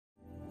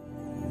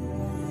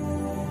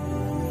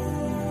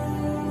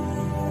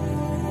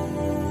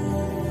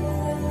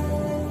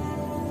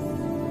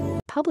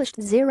published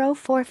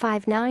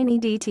 0459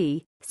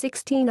 EDT,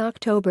 16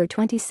 October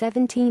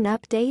 2017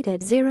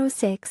 updated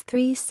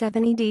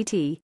 0637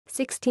 EDT,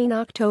 16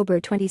 October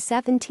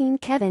 2017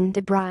 Kevin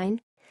De Bruyne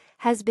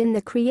has been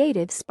the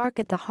creative spark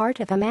at the heart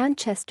of a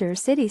Manchester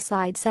City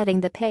side setting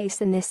the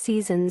pace in this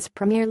season's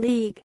Premier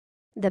League.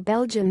 The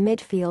Belgium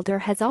midfielder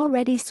has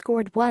already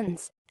scored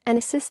once and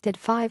assisted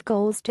 5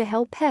 goals to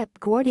help Pep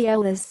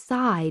Guardiola's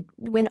side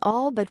win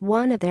all but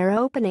one of their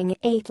opening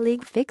 8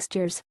 league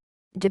fixtures.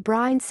 De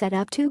Bruyne set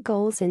up 2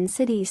 goals in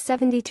City's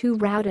 72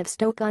 rout of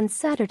Stoke on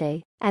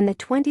Saturday, and the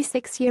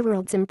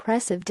 26-year-old's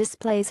impressive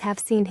displays have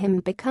seen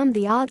him become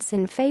the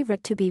oddson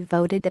favourite to be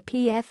voted the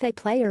PFA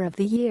Player of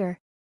the Year.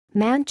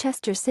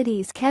 Manchester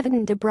City's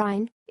Kevin De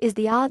Bruyne is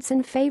the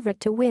oddson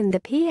favourite to win the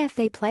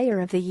PFA Player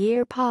of the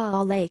Year.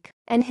 Paul Lake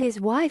and his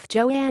wife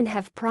Joanne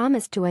have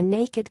promised to a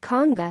naked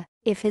conga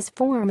if his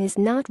form is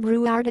not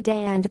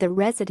rewardedAnd. The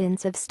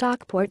residents of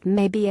Stockport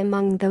may be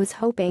among those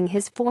hoping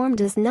his form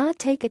does not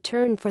take a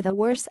turn for the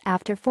worse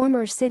after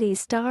former City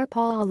star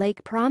Paul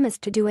Lake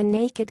promised to do a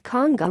naked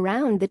conga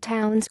around the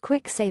town's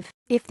Kwik Save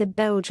if the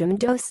Belgium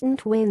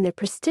doesn't win the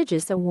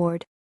prestigious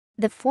award.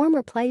 The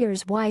former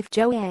player's wife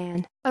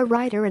Joanne, a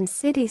writer and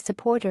City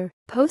supporter,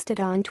 posted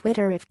on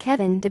Twitter, "If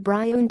Kevin De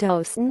Bruyne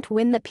doesn't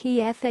win the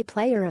PFA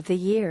Player of the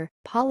Year,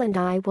 Paul and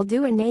I will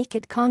do a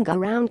naked conga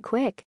around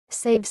Kwik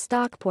Save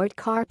Stockport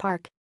car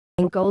park."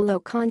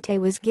 N'Golo Kanté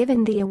was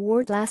given the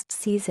award last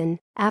season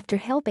after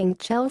helping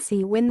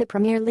Chelsea win the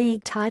Premier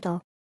League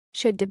title.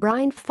 Should De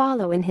Bruyne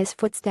follow in his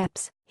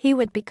footsteps, he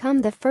would become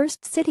the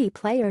first City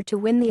player to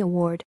win the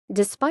award,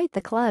 despite the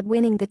club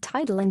winning the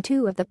title in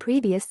 2 of the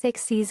previous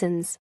 6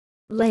 seasons.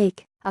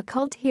 Lake, a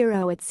cult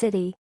hero at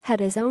City, had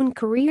his own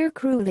career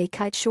cruelly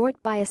cut short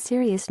by a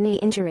serious knee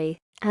injury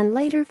and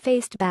later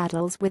faced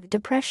battles with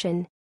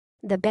depression.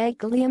 The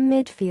Belgium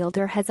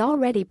midfielder has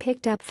already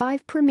picked up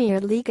 5 Premier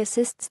League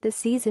assists this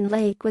season.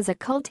 Lake was a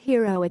cult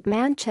hero at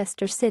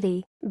Manchester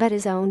City, but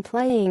his own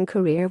playing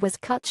career was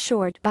cut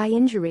short by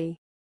injury.